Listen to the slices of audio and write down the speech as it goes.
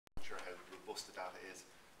busted data is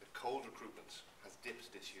that cold recruitment has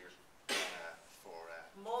dipped this year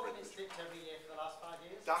more than it's dipped every year for the last 5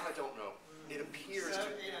 years. That I don't know. It appears so,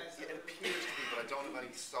 to. It appears to be, but I don't have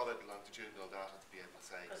any solid longitudinal data to be able to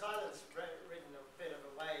say. Because Ireland's ridden a bit of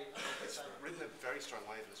a wave. It's ridden a very strong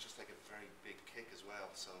wave, and it's just like a very big kick as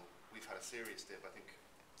well. So we've had a serious dip. I think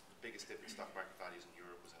the biggest dip in stock market values in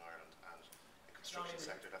Europe was in Ireland, and the construction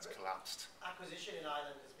sector that's collapsed. Acquisition in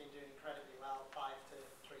Ireland has been doing incredibly well 5 to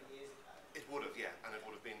 3 years ago. It would have, yeah, and it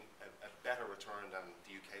would have been a better return than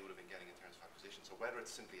the UK would have been getting in terms of acquisition. So whether it's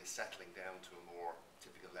simply a settling down to a more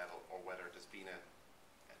typical level, or whether there's been a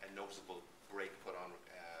noticeable break put on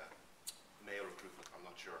mail recruitment, I'm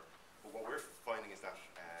not sure. But what we're finding is that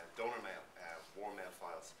donor mail, warm mail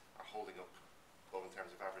files are holding up, both in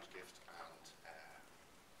terms of average gift and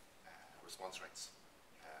response rates.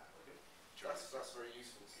 That's very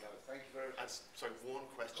useful to know. Thank you very much. Sorry, one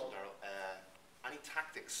question, Darryl. Any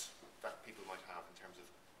tactics that people might have in terms of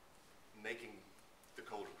making the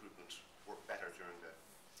cold recruitment work better during the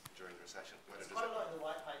recession? There's quite a lot in the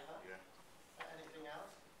white paper. Yeah. Anything else?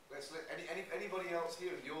 Let's let anybody else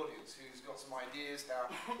here in the audience who's got some ideas how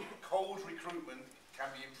cold recruitment can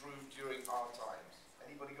be improved during hard times.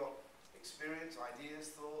 Anybody got experience,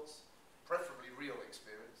 ideas, thoughts? Preferably real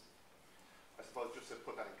experience. I suppose just to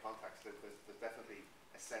put that in context, there's definitely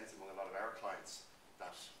a sense among a lot of our clients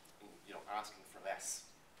that asking for less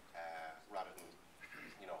rather than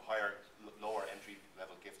lower entry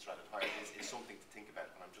level gifts rather than higher is something to think about,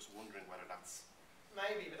 and I'm just wondering whether that's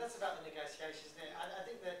maybe, but that's about the negotiations. I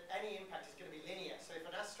think that